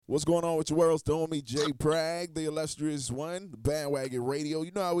What's going on with your world? Throwing me Jay Bragg, the illustrious one, the Bandwagon Radio.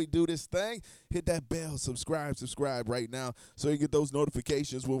 You know how we do this thing. Hit that bell, subscribe right now so you get those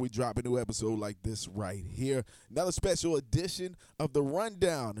notifications when we drop a new episode like this right here. Another special edition of The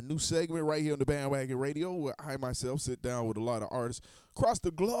Rundown, a new segment right here on the Bandwagon Radio where I myself sit down with a lot of artists across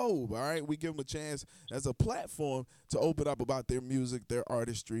the globe, all right? We give them a chance as a platform to open up about their music, their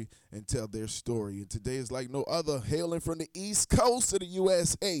artistry, and tell their story. And today is like no other, hailing from the East Coast of the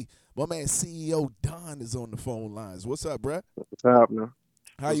USA. My man CEO Don is on the phone lines. What's up, bruh? What's happening?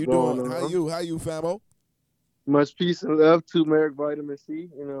 How What's you going doing? on? How you, famo? Much peace and love to Merrick Vitamin C,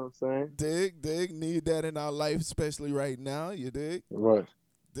 you know what I'm saying? Dig. Need that in our life, especially right now. You dig? Right.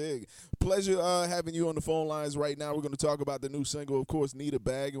 Dig. Pleasure having you on the phone lines right now. We're going to talk about the new single, of course, Need a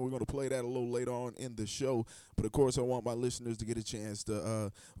Bag, and we're going to play that a little later on in the show. But, of course, I want my listeners to get a chance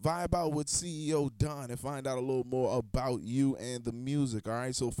to vibe out with CEO Don and find out a little more about you and the music, all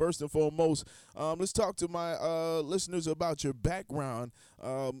right? So, first and foremost, let's talk to my listeners about your background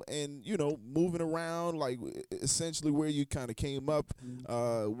and, you know, moving around, like essentially where you kind of came up,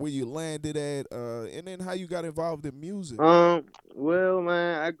 where you landed at, and then how you got involved in music. Well,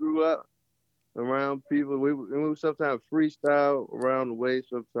 man, I grew up around people. We would sometimes freestyle around the way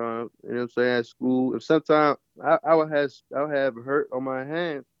sometimes, you know what I'm saying, at school. And sometimes I would have hurt on my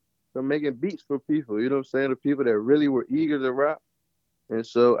hands from making beats for people, you know what I'm saying, the people that really were eager to rap. And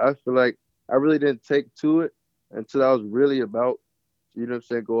so I feel like I really didn't take to it until I was really about, you know what I'm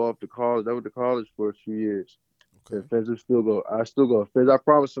saying, go off to college. I went to college for a few years. Okay. I still go finish. I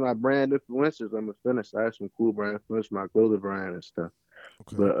promise my brand influencers I'm gonna finish. I have some cool brand influence, my clothing brand and stuff.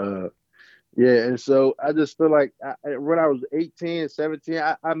 Okay. But yeah, and so I just feel like when I was 18, 17,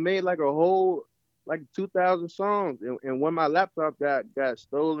 I made like a whole like 2,000 songs, and when my laptop got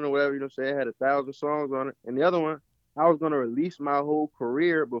stolen or whatever, you know what I'm saying, it had 1,000 songs on it, and the other one I was gonna release my whole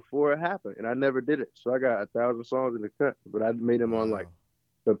career before it happened, and I never did it. So I got 1,000 songs in the cut, but I made them on like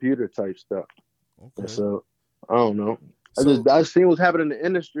Wow. computer type stuff, and Okay. so I don't know. So, I seen what's happening in the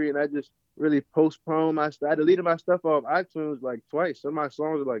industry, and I just really postponed my stuff. I deleted my stuff off iTunes like twice. Some of my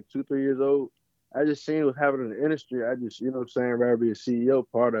songs are like 2, 3 years old. I just seen what's happening in the industry. I just, you know what I'm saying, rather be a CEO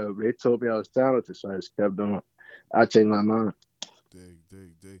part of it. They told me I was talented, so I just kept on. I changed my mind.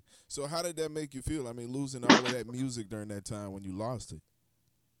 dig. So, how did that make you feel? I mean, losing all of that music during that time when you lost it.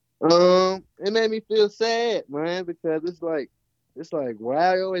 It made me feel sad, man, because it's like why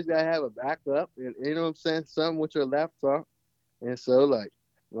I always gotta have a backup, and you know what I'm saying, something with your laptop. And so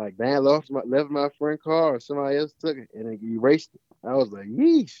man, left my friend car or somebody else took it and it erased it. I was like,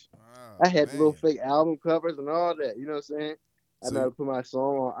 yeesh. Ah, I had the little man. fake album covers and all that. You know what I'm saying? I So, never put my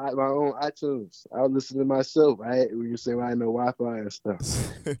song on my own iTunes. I was listening to myself. When you say, well, I had no Wi-Fi and stuff.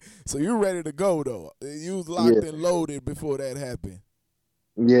 so you're ready to go though. You was locked Yeah, and loaded before that happened.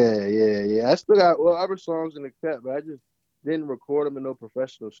 yeah. I still got other songs in the cut, but I just didn't record them in no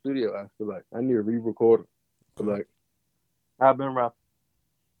professional studio. I feel like I need to re-record them. But Okay. like I've been rapping.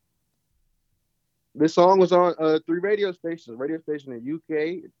 This song was on three radio stations. Radio station in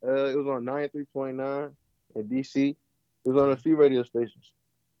UK. It was on 93.9 in DC. It was on a Okay. few radio stations.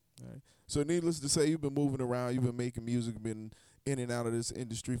 All right. So, needless to say, you've been moving around. You've been making music, been in and out of this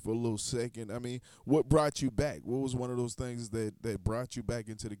industry for a little second. I mean, what brought you back? What was one of those things that brought you back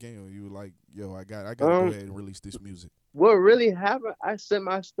into the game? You were like, yo, I got to go Um, ahead and release this music. what really happened? I sent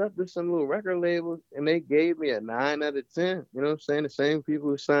my stuff to some little record labels, and they gave me a 9 out of 10. You know what I'm saying? The same people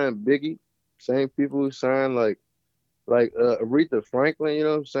who signed Biggie, same people who signed like Aretha Franklin. You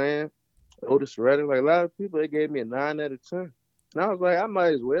know what I'm saying? Otis Redding, like a lot of people, they gave me a 9 out of 10. And I was like, I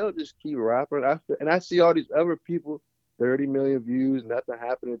might as well just keep rapping. And I see all these other people, 30 million views, nothing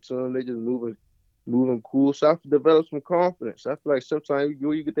happening to them. They just moving cool. So I have to develop some confidence. I feel like sometimes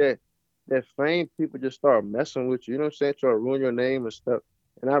you get that fame, people just start messing with you. You know what I'm saying? Try to ruin your name and stuff.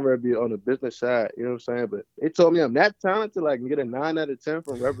 And I'd rather be on the business side. You know what I'm saying? But they told me I'm that talented, like, and get a 9 out of 10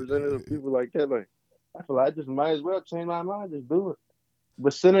 from representative people like that. Like, I feel like I just might as well change my mind, just do it.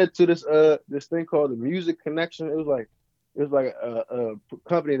 But send it to this thing called the Music Connection. It was like a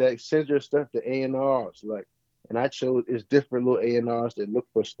company that sends your stuff to A&Rs, like, and I chose it's different little A&Rs that look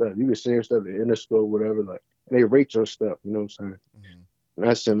for stuff. You can send your stuff to Interscope, whatever, like, and they rate your stuff. You know what I'm saying? Hmm. And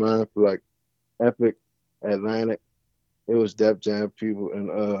I sent mine for like Epic, Atlantic. It was Def Jam people and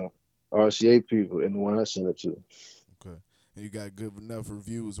RCA people, and the one I sent it to. Okay. And you got good enough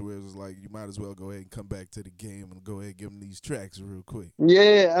reviews where it was like you might as well go ahead and come back to the game and go ahead and give them these tracks real quick.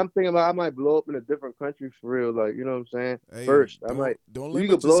 Yeah, I'm thinking about I might blow up in a different country for real. Like, you know what I'm saying? Hey, First, I might. don't You could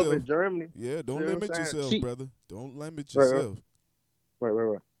limit blow up yourself. in Germany. Yeah, You don't know what I'm limit saying? yourself, Cheap. brother. Don't limit Right, right, yourself.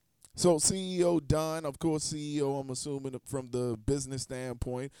 right. So CEO Don, of course, CEO. I'm assuming from the business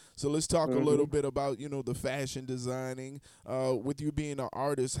standpoint. So let's talk a little Hmm. bit about the fashion designing. With you being an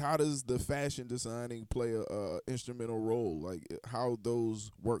artist, how does the fashion designing play a instrumental role? Like how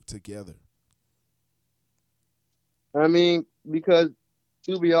those work together? I mean, because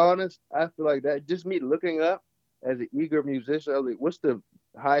to be honest, I feel like that just me looking up as an eager musician, I was like, what's the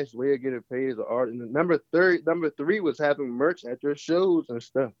highest way of getting paid as an artist? And number three was having merch at your shows and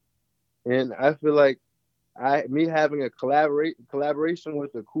stuff. And I feel like me having a collaboration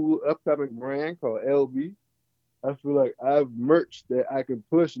with a cool upcoming brand called LB, I feel like I've merch that I can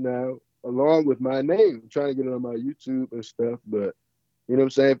push now along with my name. I'm trying to get it on my YouTube and stuff, but you know what I'm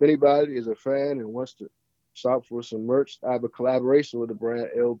saying? If anybody is a fan and wants to shop for some merch, I have a collaboration with the brand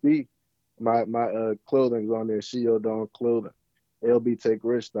LB. My clothing's on there, CEO Dawn Clothing,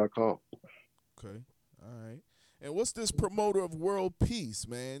 lbtakerich.com. Okay. All right. And what's this promoter of world peace,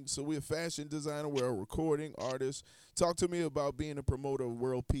 man? So we're a fashion designer, we're a recording artist. Talk to me about being a promoter of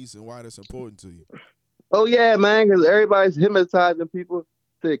world peace and why that's important to you. Oh yeah, man, because everybody's hypnotizing people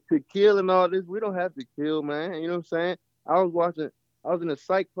to kill and all this. We don't have to kill, man. You know what I'm saying? I was in a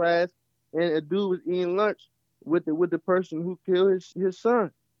psych class, and a dude was eating lunch with the person who killed his son,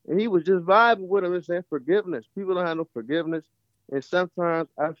 and he was just vibing with him and saying forgiveness. People don't have no forgiveness, and sometimes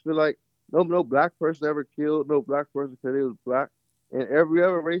I feel like no black person ever killed no black person because they was black, and every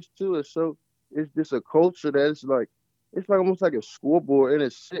other race too. And so it's just a culture that is like it's like almost like a scoreboard and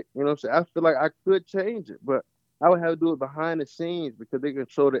it's sick. You know what I'm saying? I feel like I could change it, but I would have to do it behind the scenes because they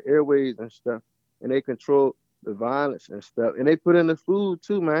control the airways and stuff, and they control the violence and stuff, and they put in the food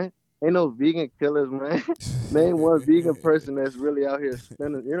too, man. Ain't no vegan killers, man. Name one vegan person that's really out here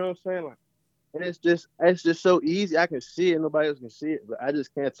spending. You know what I'm saying? Like, and it's just so easy. I can see it. Nobody else can see it, but I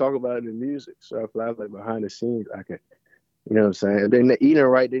just can't talk about it in music. So I feel like behind the scenes, I can you know what I'm saying? If they're not eating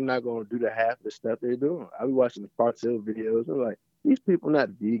right, they're not gonna do the half the stuff they're doing. I be watching the cartel videos. I'm like, these people not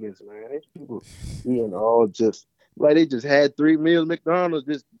vegans, man. These people eating all just like they just had 3 meals McDonald's,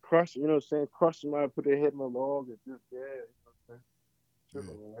 just crush, you know what I'm saying? Crush them out, put their head in the log and just yeah, you know what I'm saying? Yeah.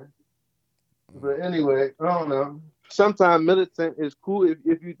 Tripping, man. Mm. But anyway, I don't know. Sometimes militant is cool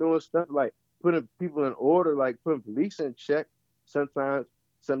if you're doing stuff like putting people in order, like putting police in check. Sometimes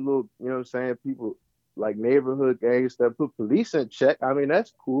some little, you know what I'm saying, people like neighborhood gangs that put police in check. I mean,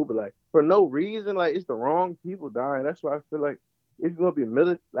 that's cool, but like for no reason, like it's the wrong people dying. That's why I feel like if you're gonna be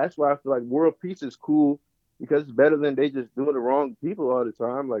militant, that's why I feel like world peace is cool because it's better than they just doing the wrong people all the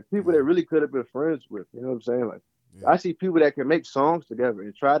time. Like people Yeah. that really could have been friends with. You know what I'm saying? Like Yeah. I see people that can make songs together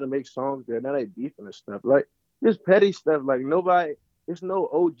and try to make songs together. Now they beefing and stuff. Like just petty stuff. Like nobody, it's no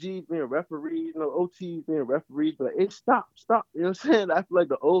OGs being referees, no OTs being referees. But like, hey, stop, stop. You know what I'm saying? I feel like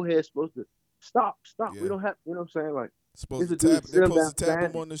the old head's supposed to stop, stop. We Yeah. don't have, you know what I'm saying? Like Supposed this to a dude tap. They're sit him supposed down to tap him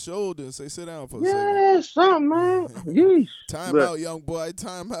standing. on the shoulder and say, "Sit down for a second." Yeah, something, man. Yeesh. Time But out, young boy.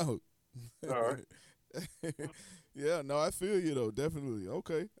 Time out. all right. Yeah. No, I feel you though. Definitely.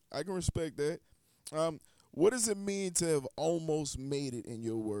 Okay, I can respect that. Um, what does it mean to have almost made it in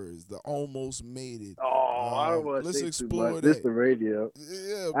your words? The almost made it. Oh, I don't want to Let's say too much. explore This that. the radio.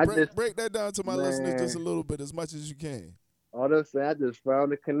 Yeah, I just break that down to my listeners just a man. little bit, as much as you can. All I'm saying, I just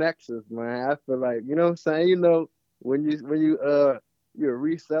found the connections, man. I feel like, you know what I'm saying? You know, when you're a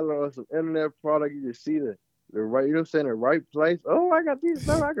reseller on some internet product, you just see the right, you know what I'm saying, the right place. Oh, I got these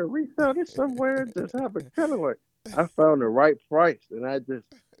stuff, I can resell this somewhere, just have a colorway. I found the right price and I just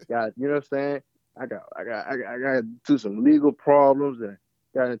got, you know what I'm saying? I got into some legal problems and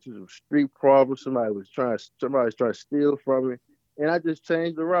got into some street problems. Somebody was trying to steal from me. And I just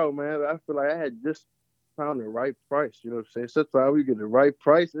changed the route, man. I feel like I had just found the right price. You know what I'm saying? Sometimes we get the right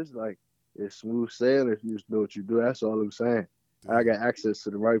price. It's like it's smooth sailing if you just know what you do. That's all I'm saying. I Yeah, got access to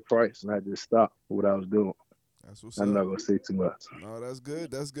the right price, and I just stopped what I was doing. that's what's I'm up. not gonna say too much. No, that's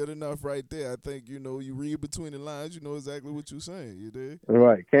good. That's good enough right there. I think you read between the lines. You know exactly what you're saying. You did. All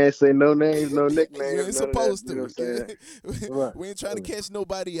right, can't say no names, no You nicknames, ain't none of that. supposed You know to. what I'm saying? Right. We ain't trying to catch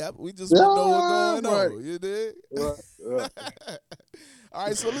nobody up. We just want to know what's Yeah, going right. on. You did. Right. Right. All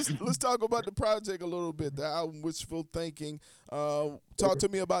right, so let's talk about the project a little bit. The album Wishful Thinking. Talk to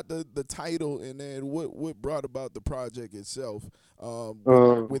me about the title and then what brought about the project itself. With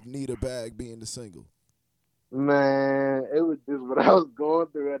Um, with Need a Bag being the single. Man, it was just what I was going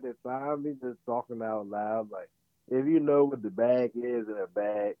through at the time. Me just talking out loud. Like, if you know what the bag is in a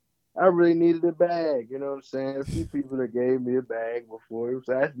bag, I really needed a bag. You know what I'm saying? A few people that gave me a bag before,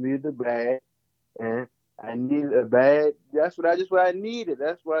 so I just needed a bag, and I needed a bag. What I needed.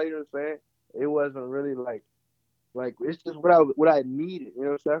 That's why you know what I'm saying. It wasn't really like it's just what I needed. You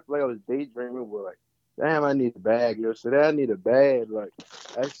know what I'm saying? I feel like I was daydreaming with like damn, I need a bag, yo. So that I need a bag. Like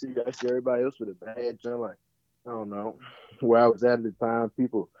I see everybody else with a bag. I'm like, I don't know where I was at the time.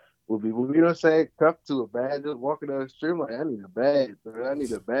 People would be, you know what I'm saying, cuffed to a bag, just walking down the street. I'm like, I need a bag, bro. I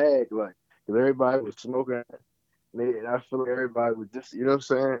need a bag, like, because everybody was smoking. And I feel like everybody was just, you know what I'm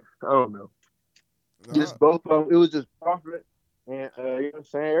saying? I don't know. Nah. Just both of them. It was just profit, and you know what I'm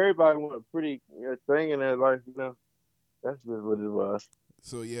saying. Everybody want a pretty thing in their life, you know. That's just what it was.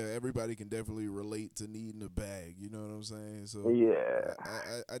 So yeah, everybody can definitely relate to needing a bag. You know what I'm saying? So Yeah.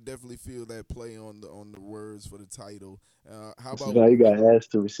 I definitely feel that play on the words for the title. How This is about how you got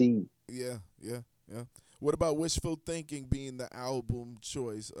asked to receive. yeah, yeah, yeah. What about wishful thinking being the album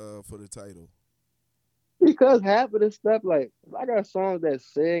choice for the title? Because half of this stuff, like I got songs that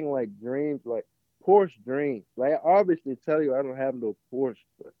sing like dreams, like Porsche dreams. Like I obviously tell you I don't have no Porsche,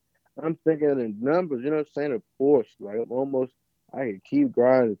 but I'm thinking in numbers, you know what I'm saying? A Porsche. Like I'm almost I can keep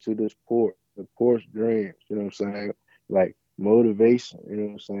grinding to this Porsche. The Porsche dreams, you know what I'm saying? Like motivation, you know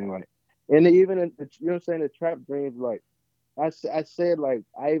what I'm saying? Like and even in the, you know what I'm saying, the trap dreams, like I said like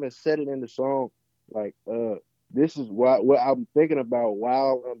I even said it in the song like this is what I'm thinking about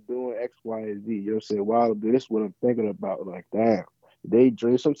while I'm doing X, Y, and Z. You know what I'm saying? While I'm doing this, what I'm thinking about. Like, damn,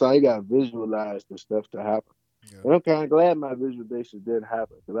 daydream. Sometimes you gotta visualize the stuff to happen. Yeah. And I'm kind of glad my visualizations did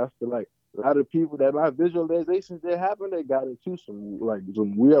happen because I feel like a lot of people that my visualizations did happen, they got into some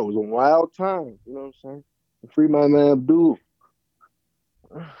wild times. You know what I'm saying? Free my man Abdul.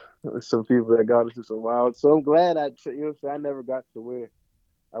 Some people that got into some wild. So I'm glad you know what I'm saying. I never got to where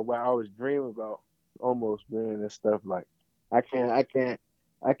I was dreaming about almost doing this stuff. Like I can't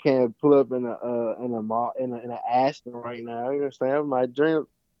pull up in a mall in a Aston right now. You understand? My dream,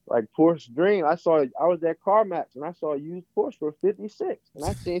 like Porsche dream. I was at CarMax and I saw a used Porsche for 56, and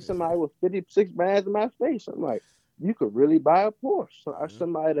I seen somebody with 56 bands in my face. I'm like, you could really buy a Porsche. So I Yeah.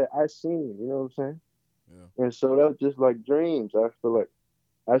 somebody that I seen. You know what I'm saying? Yeah. And so that was just like dreams. I feel like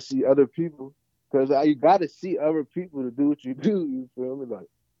I see other people because you got to see other people to do what you do. You feel me? Like.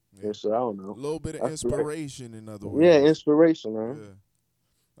 Yeah. And so I don't A know. little bit of I feel like inspiration, in other yeah, words. inspiration, man.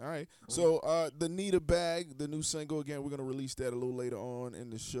 Yeah. All right. So the Need a Bag, the new single again, we're gonna release that a little later on in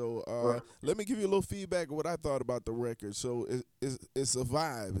the show. Right. Let me give you a little feedback of what I thought about the record. So it's a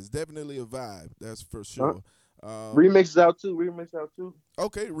vibe. It's definitely a vibe. That's for Huh? sure. Um, Remix out too. Remix out too.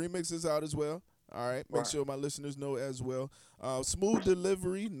 Okay, remix is out as well. All right, make Right. sure my listeners know as well. Smooth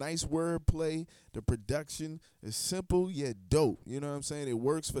delivery, nice wordplay. The production is simple yet dope. You know what I'm saying? It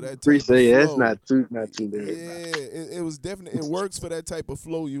works for that type of Appreciate it. It's flow. not too Yeah, bad, man. it was definitely it works for that type of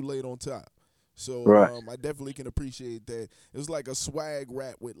flow you laid on top. So Right. I definitely can appreciate that. It was like a swag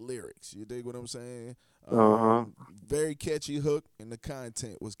rap with lyrics. You dig what I'm saying? Uh huh. Very catchy hook, and the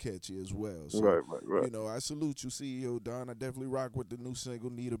content was catchy as well. So, Right. Right. Right. I salute you, CEO Don. I definitely rock with the new single,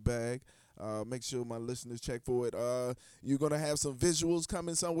 Need a Bag. Make sure my listeners check for it. You're gonna have some visuals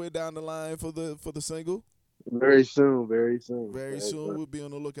coming somewhere down the line for the single. Very soon. Very soon. Very Very soon, soon. we'll be on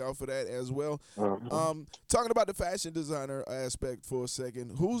the lookout for that as well. Uh-huh. Talking about the fashion designer aspect for a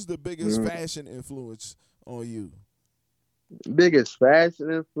second, who's the biggest Mhm. fashion influence on you? Biggest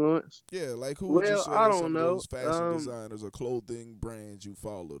fashion influence? Yeah, like who would you Well, say I are don't some of know. those fashion designers or clothing brands you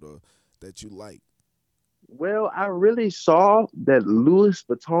followed or that you like? Well, I really saw that Louis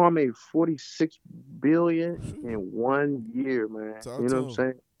Vuitton made 46 billion Phew. in 1 year, man. Talk You know what to I'm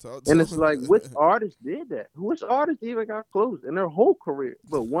him. saying? Talk And to it's like, which him. artist did that? Which artist even got close in their whole career?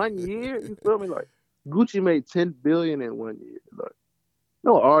 But 1 year, you feel me? Like Gucci made 10 billion in 1 year. Like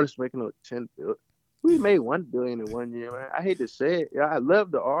no artist making no 10 billion. We made 1 billion in 1 year, man. I hate to say it. Yeah, I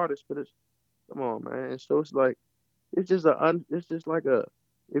love the artist, but it's come on, man. So it's like it's just like a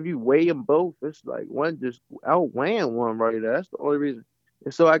if you weigh them both, it's like one just outweighing one right there. That's the only reason.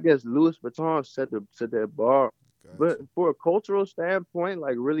 And so I guess Louis Vuitton set that bar. But Gotcha. for a cultural standpoint,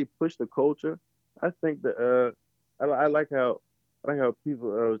 like really push the culture, I think that I like how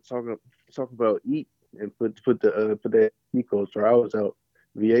people talk about eat and put that eat culture. I was out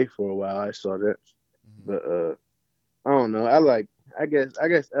VA for a while. I saw that, Hmm. but I don't know. I guess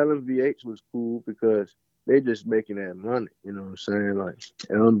LMVH was cool because they just making that money. You know what I'm saying? Like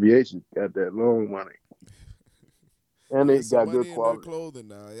LMVH got that long money and they There's some got good money in their quality. clothing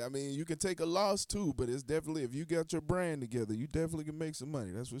now. I mean, you can take a loss too, but it's definitely if you got your brand together, you definitely can make some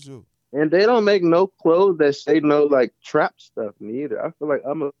money. That's for sure. And they don't make no clothes that say no like trap stuff neither. I feel like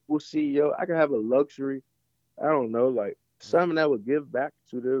I'm a cool CEO. I can have a luxury. I don't know, like Yeah. something that would give back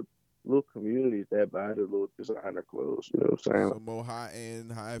to the little communities that buy the little designer clothes. You know what I'm saying? Some more high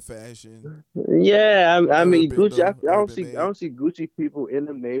end, high fashion, Yeah, I mean urban Gucci. though, urban I made. don't see Gucci people in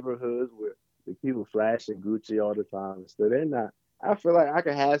the neighborhoods where the people flashing Gucci all the time. So they're not. I feel like I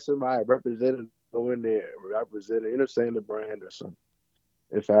could have somebody representing. go in there and represent it, you know, saying the brand or something.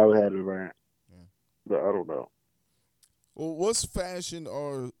 If I ever had a brand, Yeah. but I don't know. Well, what's fashion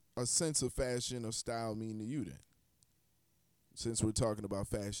or a sense of fashion or style mean to you then? Since we're talking about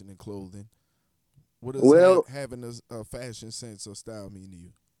fashion and clothing, what does Well, having a fashion sense or style mean to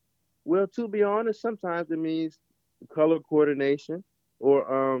you? well, to be honest, sometimes it means color coordination or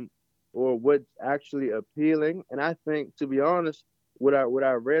or what's actually appealing. And I think, to be honest, what I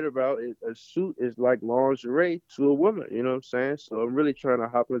read about is a suit is like lingerie to a woman. You know what I'm saying? So I'm really trying to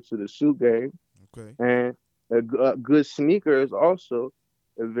hop into the suit game, Okay. and a good sneaker is also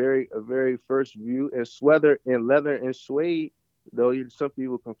a very first view. And sweater and leather and suede, though some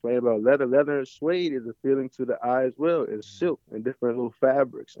people complain about leather. Leather and suede is appealing to the eye as well, and Mhm. silk and different little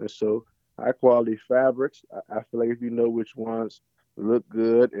fabrics. And so high quality fabrics, I feel like if you know which ones look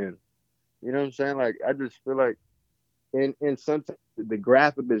good, and you know what I'm saying, like I just feel like and sometimes the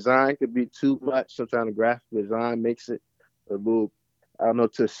graphic design could be too much. Sometimes the graphic design makes it a little, I don't know,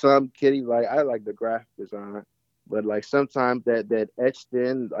 to some kitty, like I like the graphic design, but like sometimes that etched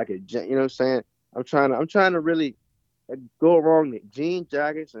in like you know what I'm saying. I'm trying to really go along the jean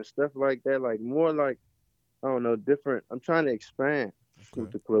jackets and stuff like that, like more like I don't know, different. I'm trying to expand with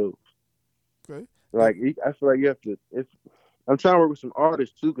Okay. the clothes. Okay. Like I feel like you have to. If I'm trying to work with some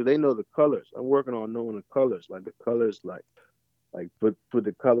artists too, because they know the colors. I'm working on knowing the colors, like the colors, like put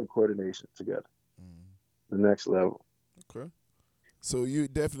the color coordination together, Mm, the next level. okay. So you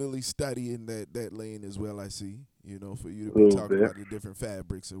definitely studying that lane as well. I see. You know, for you to A be little talking bit. about the different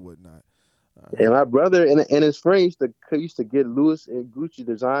fabrics and whatnot. All And right. my brother and his friend used to get Louis and Gucci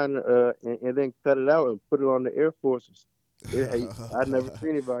design and then cut it out and put it on the Air Forces. I never seen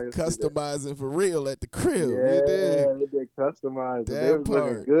anybody else do that. Customizing for real at the crib. You dig? Yeah, they did customized, but they That was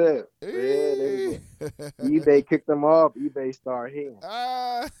looking part. good. Yeah, they was Eh. look. eBay kicked them off. eBay started hitting.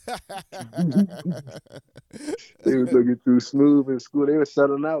 Ah. They was looking too smooth in school. They were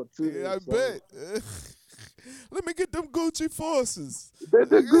selling out too. They Yeah, were I selling bet. out. Let me get them Gucci forces. The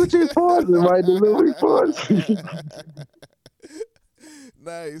Gucci forces, right? The Louis forces.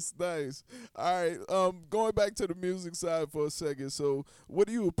 Nice, nice. All right. Going back to the music side for a second. So, what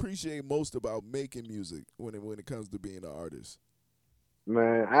do you appreciate most about making music when it comes to being an artist?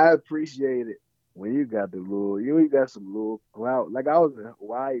 Man, I appreciate it when you got the little, you got some little clout. Like I was in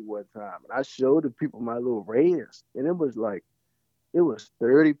Hawaii one time, and I showed the people my little radius, and it was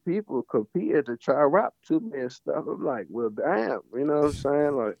 30 people competing to try rap to me and stuff. I'm like, well, damn, you know what I'm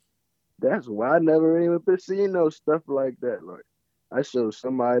saying? Like that's why I never even been seeing no stuff like that. Like I showed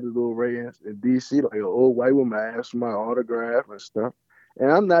somebody the little radius in DC, like an old white woman asked for my autograph and stuff,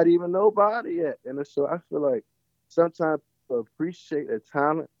 and I'm not even nobody yet. And so I feel like sometimes people appreciate a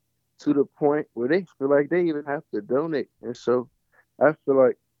talent to the point where they feel like they even have to donate. And so I feel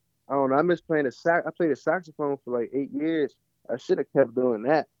like I don't know. I miss playing the sax. I played the saxophone for like 8 years. I should have kept doing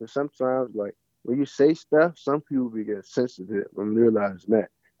that. But sometimes, like when you say stuff, some people be getting sensitive. I'm realizing that.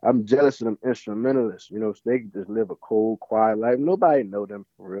 I'm jealous of them instrumentalists. You know, so they can just live a cold, quiet life. Nobody know them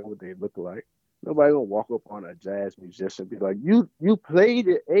for real what they look like. Nobody gonna walk up on a jazz musician and be like, "You played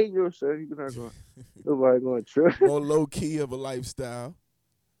it 8 years, so you're not going." Nobody going to trip. More low key of a lifestyle.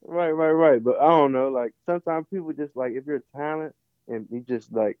 Right. But I don't know. Like sometimes people just like if you're talent and you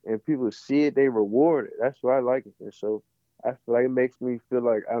just like and people see it, they reward it. That's why I like it. And so I feel like it makes me feel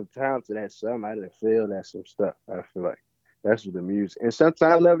like I'm talented at something. I didn't fail at some stuff. I feel like that's what the music. And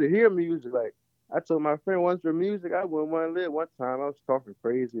sometimes I love to hear music. Like I told my friend once for music, I wouldn't want to live. One time I was talking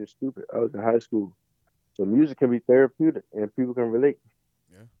crazy and stupid. I was in high school. So music can be therapeutic and people can relate.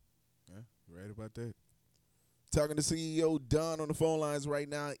 Yeah, yeah, right about that. Talking to CEO Don on the phone lines right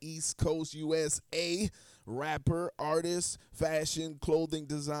now, East Coast USA, rapper, artist, fashion, clothing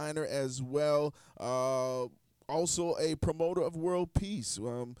designer as well. Also a promoter of world peace.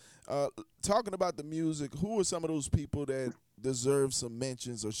 Uh, Talking about the music, who are some of those people that deserve some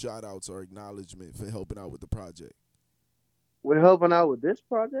mentions or shout outs or acknowledgement for helping out with the project? We're helping out with this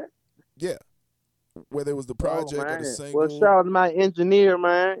project. Yeah, whether it was the Oh project or the man. Well, single. shout out to my engineer,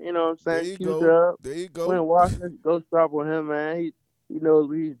 man. You know what I'm There saying? you Q go. Dub. There you When go. Washington, go shop with him, man. He knows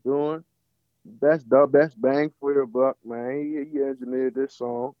what he's doing. Best bang for your buck, man. He engineered this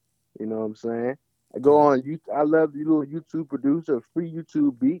song. You know what I'm saying? I go Okay. on YouTube. I love the little YouTube producer, free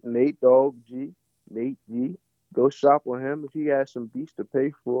YouTube beat, Nate Dogg G, Nate G. Go shop with him. If he had some beats to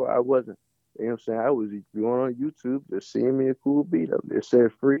pay for, I wasn't. You know what I'm saying? I was going on YouTube, just seeing me a cool beat up there.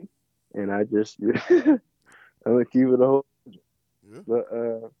 Said free, and I just I'm gonna keep it a whole. Yeah.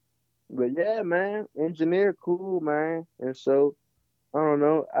 But yeah, man, engineer cool, man. And so I don't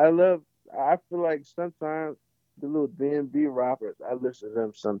know. I feel like sometimes the little DMV rappers, I listen to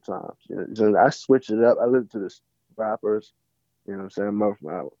them sometimes. You know, so I switch it up. I listen to the rappers. You know what I'm saying? I'm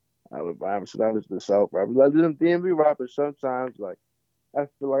from Alabama, so I listen to the South rappers. I listen to DMV rappers sometimes. Like I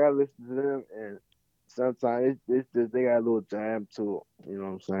feel like I listen to them, and sometimes it's just they got a little jam to it. You know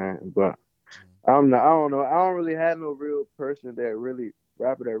what I'm saying? But I'm not. I don't know. I don't really have no real person that really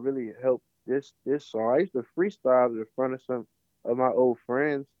rapper that really helped this song. I used to freestyle it in front of some of my old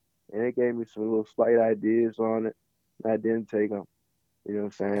friends, and they gave me some little slight ideas on it. And I didn't take them. You know what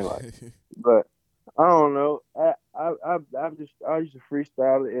I'm saying? Like, but I don't know. I used to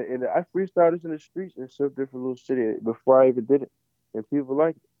freestyle it, and I freestyled this in the streets in some different little city before I even did it, and people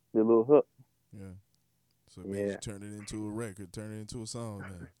liked it. The little hook. Yeah. So it made you Yeah. turn it into a record, turn it into a song,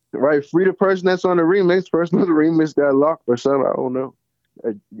 man. Right, free the person that's on the remix. Person on the remix got locked or something. I don't know.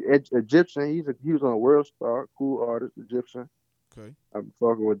 Egyptian. He was on World Star. Cool artist, Egyptian. Okay. I'm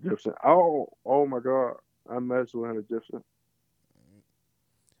fucking with Egyptian. Oh my God. I'm messing with an Egyptian.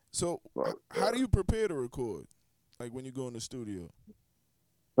 So, Like, how do you prepare to record? Like when you go in the studio?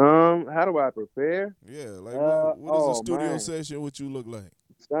 how do I prepare? Yeah, like what does a Oh studio man. session with you look like?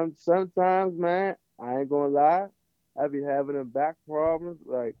 Sometimes, man, I ain't gonna lie. I be having them back problems.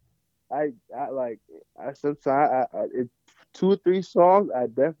 Like I like I sometimes it, 2 or 3 songs. I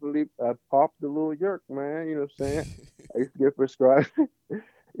definitely pop the little yerk, man. You know what I'm saying? I used to get prescribed.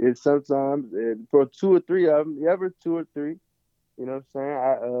 It sometimes for 2 or 3 of them, ever 2 or 3. You know what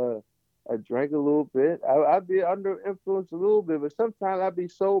I'm saying? I drank a little bit. I be under influence a little bit, but sometimes I be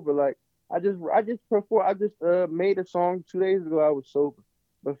sober. Like I just made a song 2 days ago. I was sober,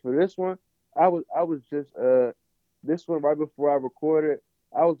 but for this one, I was just this one right before I recorded.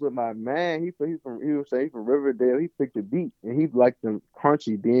 I was with my man. He was saying he from Riverdale. He picked a beat and he liked them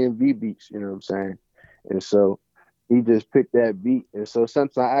crunchy DMV beats. You know what I'm saying? And so he just picked that beat. And so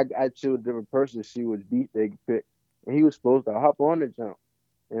sometimes I chill with different person to see which beat they could pick. And he was supposed to hop on the jump.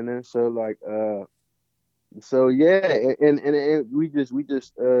 And then so like so yeah, and we just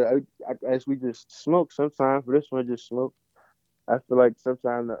as we just smoke sometimes. For this one, just smoke. I feel like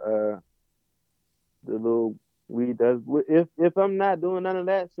sometimes the little weed does. If I'm not doing none of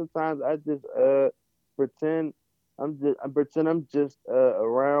that, sometimes I just pretend I pretend I'm just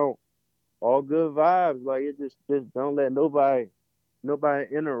around all good vibes. Like it just don't let nobody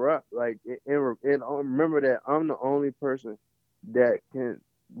interrupt. Like and remember that I'm the only person that can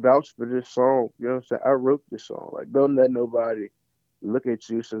vouch for this song. You know what I'm saying? I wrote this song. Like don't let nobody look at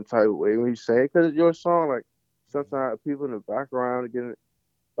you some type of way when you say it because it's your song. Like sometimes people in the background get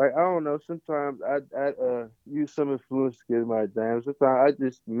like I don't know. Sometimes I use some influence to get my jams. Sometimes I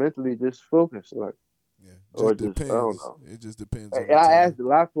just mentally just focus like Yeah, or just just I don't depends. know. It just depends on I the time. asked a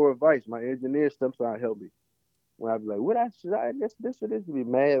lot for advice. My engineer sometimes help me when I be like, what I should I this or this to be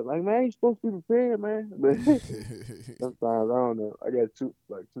mad. Like, man, you supposed to be prepared, man. But sometimes I don't know. I got 3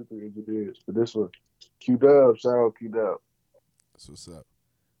 engineers for this one. Q Dub, shout out Q Dub. That's what's up.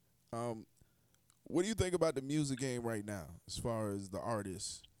 Um, what do you think about the music game right now, as far as the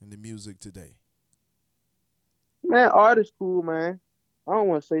artists and the music today? Man, art is cool, man. I don't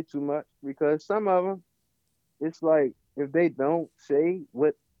want to say too much because some of them, it's like if they don't say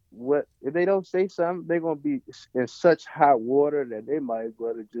what if they don't say something, they're gonna be in such hot water that they might as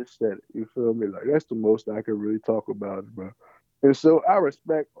well have just said it. You feel me? Like that's the most I can really talk about it, bro. And so I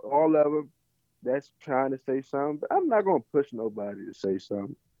respect all of them that's trying to say something, but I'm not gonna push nobody to say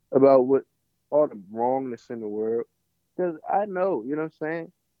something about what all the wrongness in the world because I know, you know what I'm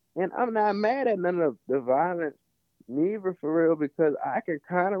saying. And I'm not mad at none of the violence, neither for real, because I can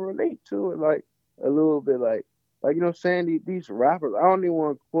kind of relate to it, like a little bit, like you know what I'm saying. These rappers, I don't even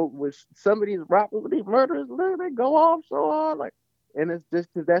want to quote with some of these rappers, these murderers, they go off so hard, like, and it's just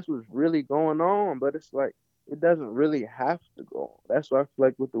because that's what's really going on. But it's like it doesn't really have to go on. That's why I feel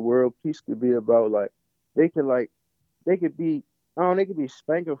like what the world peace could be about. Like they could be I don't know, they could be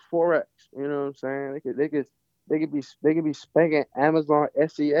spanking Forex, you know what I'm saying? They could be spanking Amazon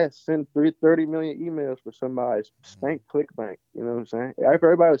SES, send 330 million emails for somebody, spank ClickBank, you know what I'm saying? If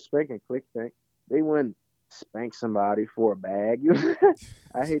everybody was spanking ClickBank, they wouldn't spank somebody for a bag.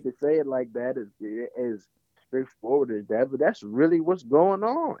 I hate to say it like that, as straightforward as that, but that's really what's going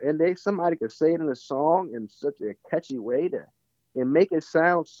on. And somebody could say it in a song in such a catchy way that and make it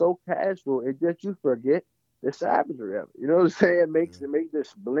sound so casual and that you forget the savagery of it. You know what I'm saying? It makes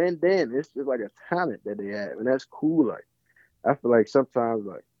this blend in. It's just like a talent that they have, and that's cool. Like I feel like sometimes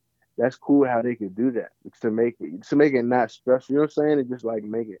like that's cool how they could do that to make it not stressful. You know what I'm saying? And just like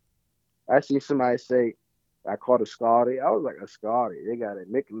make it. I see somebody say, "I caught a Scotty." I was like a Scotty. They got a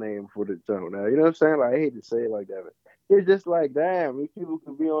nickname for the junk now. You know what I'm saying? Like I hate to say it like that, but it's just like, damn, these people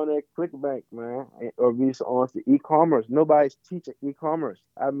could be on that ClickBank, man, or be on the e-commerce. Nobody's teaching e-commerce.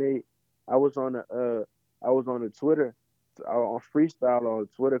 I was on the Twitter, on freestyle on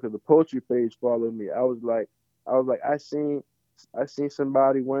Twitter because the poetry page followed me. I seen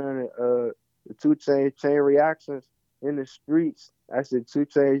somebody wearing the 2 Chainz chain reactions in the streets. I said 2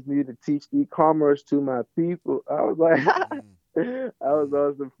 Chainz need to teach e-commerce to my people. I was like, I was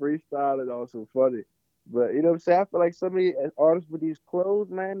on some freestyle and on some funny. But you know what I'm saying? I feel like some of these artists with these clothes,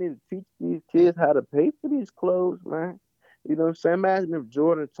 man, need to teach these kids how to pay for these clothes, man. You know what I'm saying? Imagine if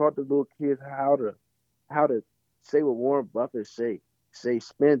Jordan taught the little kids how to say what Warren Buffett say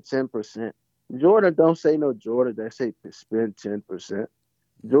spend 10%. Jordan don't say no Jordan that say spend 10%.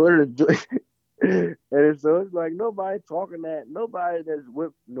 Jordan and so it's like nobody talking that,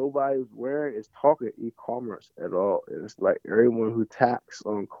 nobody's wearing is talking e-commerce at all. And it's like everyone who tax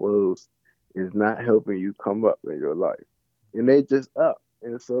on clothes is not helping you come up in your life. And they just up.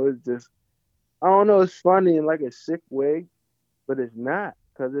 And so it's just, I don't know, it's funny in like a sick way, but it's not.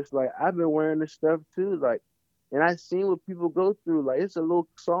 Cause it's like, I've been wearing this stuff too. Like, and I seen what people go through. Like, it's a little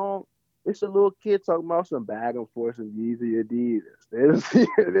song. It's a little kid talking about some bag and forth and Yeezy Adidas.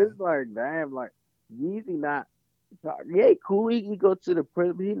 It's like, damn, like, Yeezy not, yeah, cool. He go to the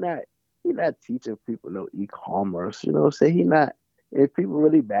prison, but he not teaching people no e-commerce. You know what I'm saying? He not, if people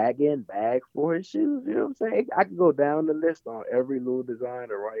really bag for his shoes, you know what I'm saying? I could go down the list on every little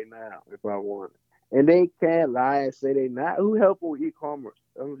designer right now if I wanted. And they can't lie and say they not. Who helping with e-commerce?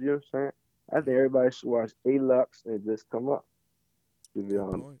 You know what I'm saying? I think everybody should watch A-Lux and just come up. To be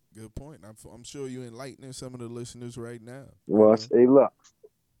honest. Good point. I'm sure you're enlightening some of the listeners right now. Watch A-Lux.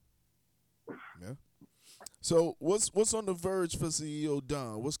 Yeah. So what's on the verge for CEO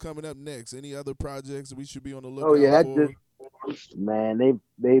Don? What's coming up next? Any other projects we should be on the lookout for? Man,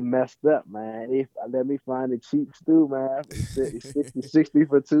 they messed up, man. They let me find the cheap stew, man. 60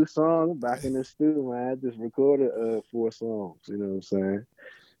 for 2 songs. Back in the stew, man. I just recorded 4 songs. You know what I'm saying?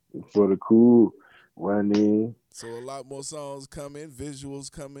 For the cool money. So a lot more songs coming, visuals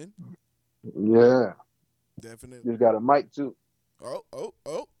coming. Yeah, definitely. Just got a mic too.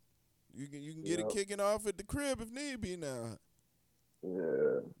 Oh! You can get it kicking off at the crib if need be now.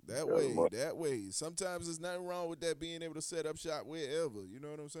 Yeah. That way. Sometimes there's nothing wrong with that, being able to set up shop wherever. You know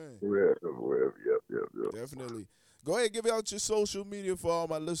what I'm saying? Wherever. Yep. Definitely. Go ahead, give out your social media for all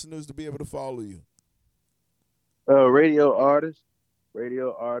my listeners to be able to follow you. Radio artist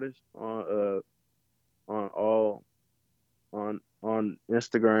on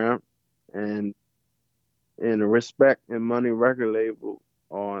Instagram, and Respect and Money record label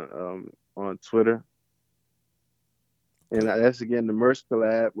on Twitter. And that's again the merch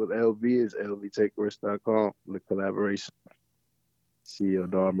collab with LV is lvtakemerch.com, the collaboration.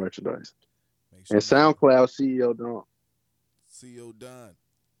 CEO Don merchandise. Sure and SoundCloud CEO Don. CEO Don.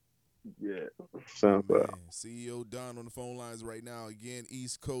 Yeah, SoundCloud. CEO Don on the phone lines right now. Again,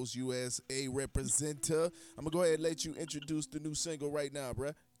 East Coast USA representative. I'm going to go ahead and let you introduce the new single right now,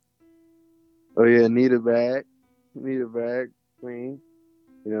 bruh. Oh, yeah, Need a Bag, Queen.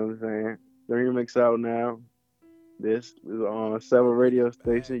 You know what I'm saying? The remix out now. This is on several radio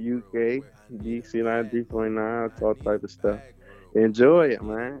stations, UK, DC 93.9, all type of stuff. Enjoy it,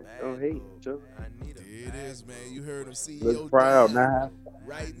 man. Don't hate each other. It is, man. You heard him, CEO. Look proud now.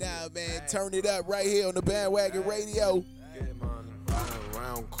 Right now, man. Turn it up right here on the Bandwagon Radio.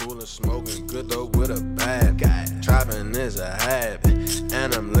 Around cool and smoking good though with a bad guy. Trapping is a habit,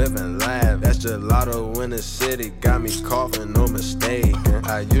 and I'm living live. That's gelato in the city, got me coughing, no mistake.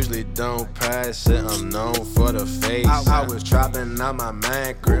 I usually don't pass it, I'm known for the face. I was trapping out my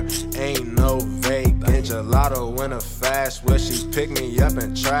man crib, ain't no vacant. Gelato in a fast where she picked me up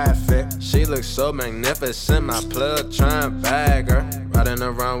in traffic. She looks so magnificent, my plug tryin' bag her. Riding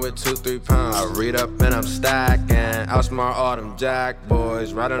around with 2-3 pounds, I read up and I'm stacking. Outsmart all them jack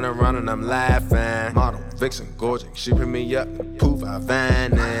boys, riding around and I'm laughing. Model, vixen, gorgeous, she pick me up, poof, I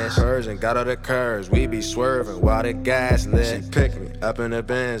vanish. Persian got all the curves, we be swerving while the gas lit. She picked me up in the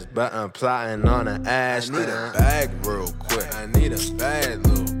Benz, but I'm plotting on an ass. I need a bag real quick, I need a bad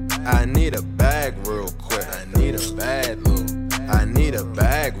loot. I need a bag real quick, I need a bad loot. I need a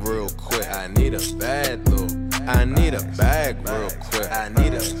bag real quick, I need a bad loot. I need a bag real quick, I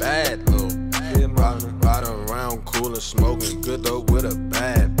need a bad loot. Ride around cool and smoking good though with a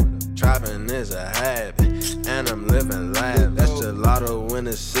bad. Trapping is a habit, and I'm living live. That's gelato in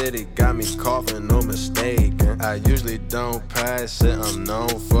the city, got me coughing, no mistake. I usually don't pass it, I'm known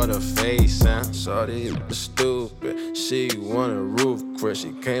for the face. And shorty was stupid, she want a roof Chris.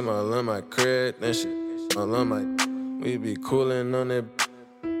 She came all in my crib, then she all on my. We be coolin' on it,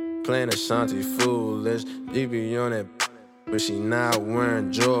 playing Ashanti foolish. You be on it. but she not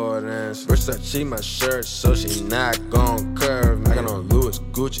wearing Jordans. Versace my shirt, so she not gon' curve me. I got on Louis,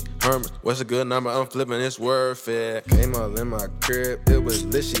 Gucci, Hermes. What's a good number? I'm flipping, it's worth it. Came up in my crib, it was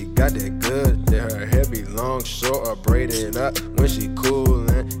lit, she got that good. Did her hair be long, short, or braided up when she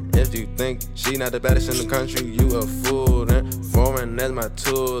coolin'? If you think she not the baddest in the country, you a fool then. Foreign as my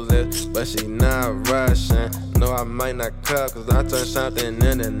tool is, but she not Russian. No, I might not cut, cause I turn something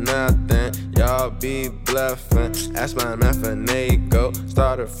into nothing. Y'all be bluffing, ask my man for Nago.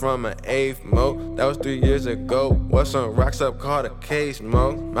 Started from an 8th mo, that was 3 years ago. What's on rocks up called a case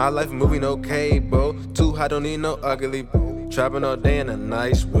mo. My life movie, no cable. Too hot, don't need no ugly. Trapping all day in a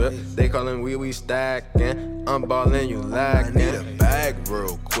nice whip. They callin' we stacking. I'm ballin', you lagging. I need a bag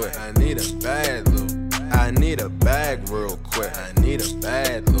real quick. I need a bag, Lou. I need a bag real quick. I need a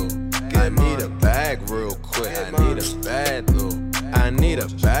bag, Lou. I need a bag real quick. I need a bag, Lou. I need a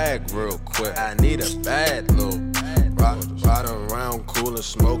bag real quick. I need a bag, Lou. Ride around cool and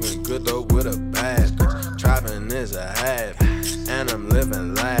smoking good though with a bag. Trapping is a habit, and I'm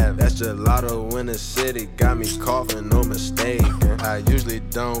living live. That's gelato in the city, got me coughing, no mistake. I usually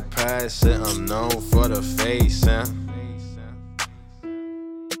don't pass it, I'm known for the face.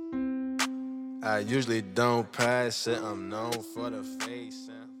 I usually don't pass it, I'm known for the face.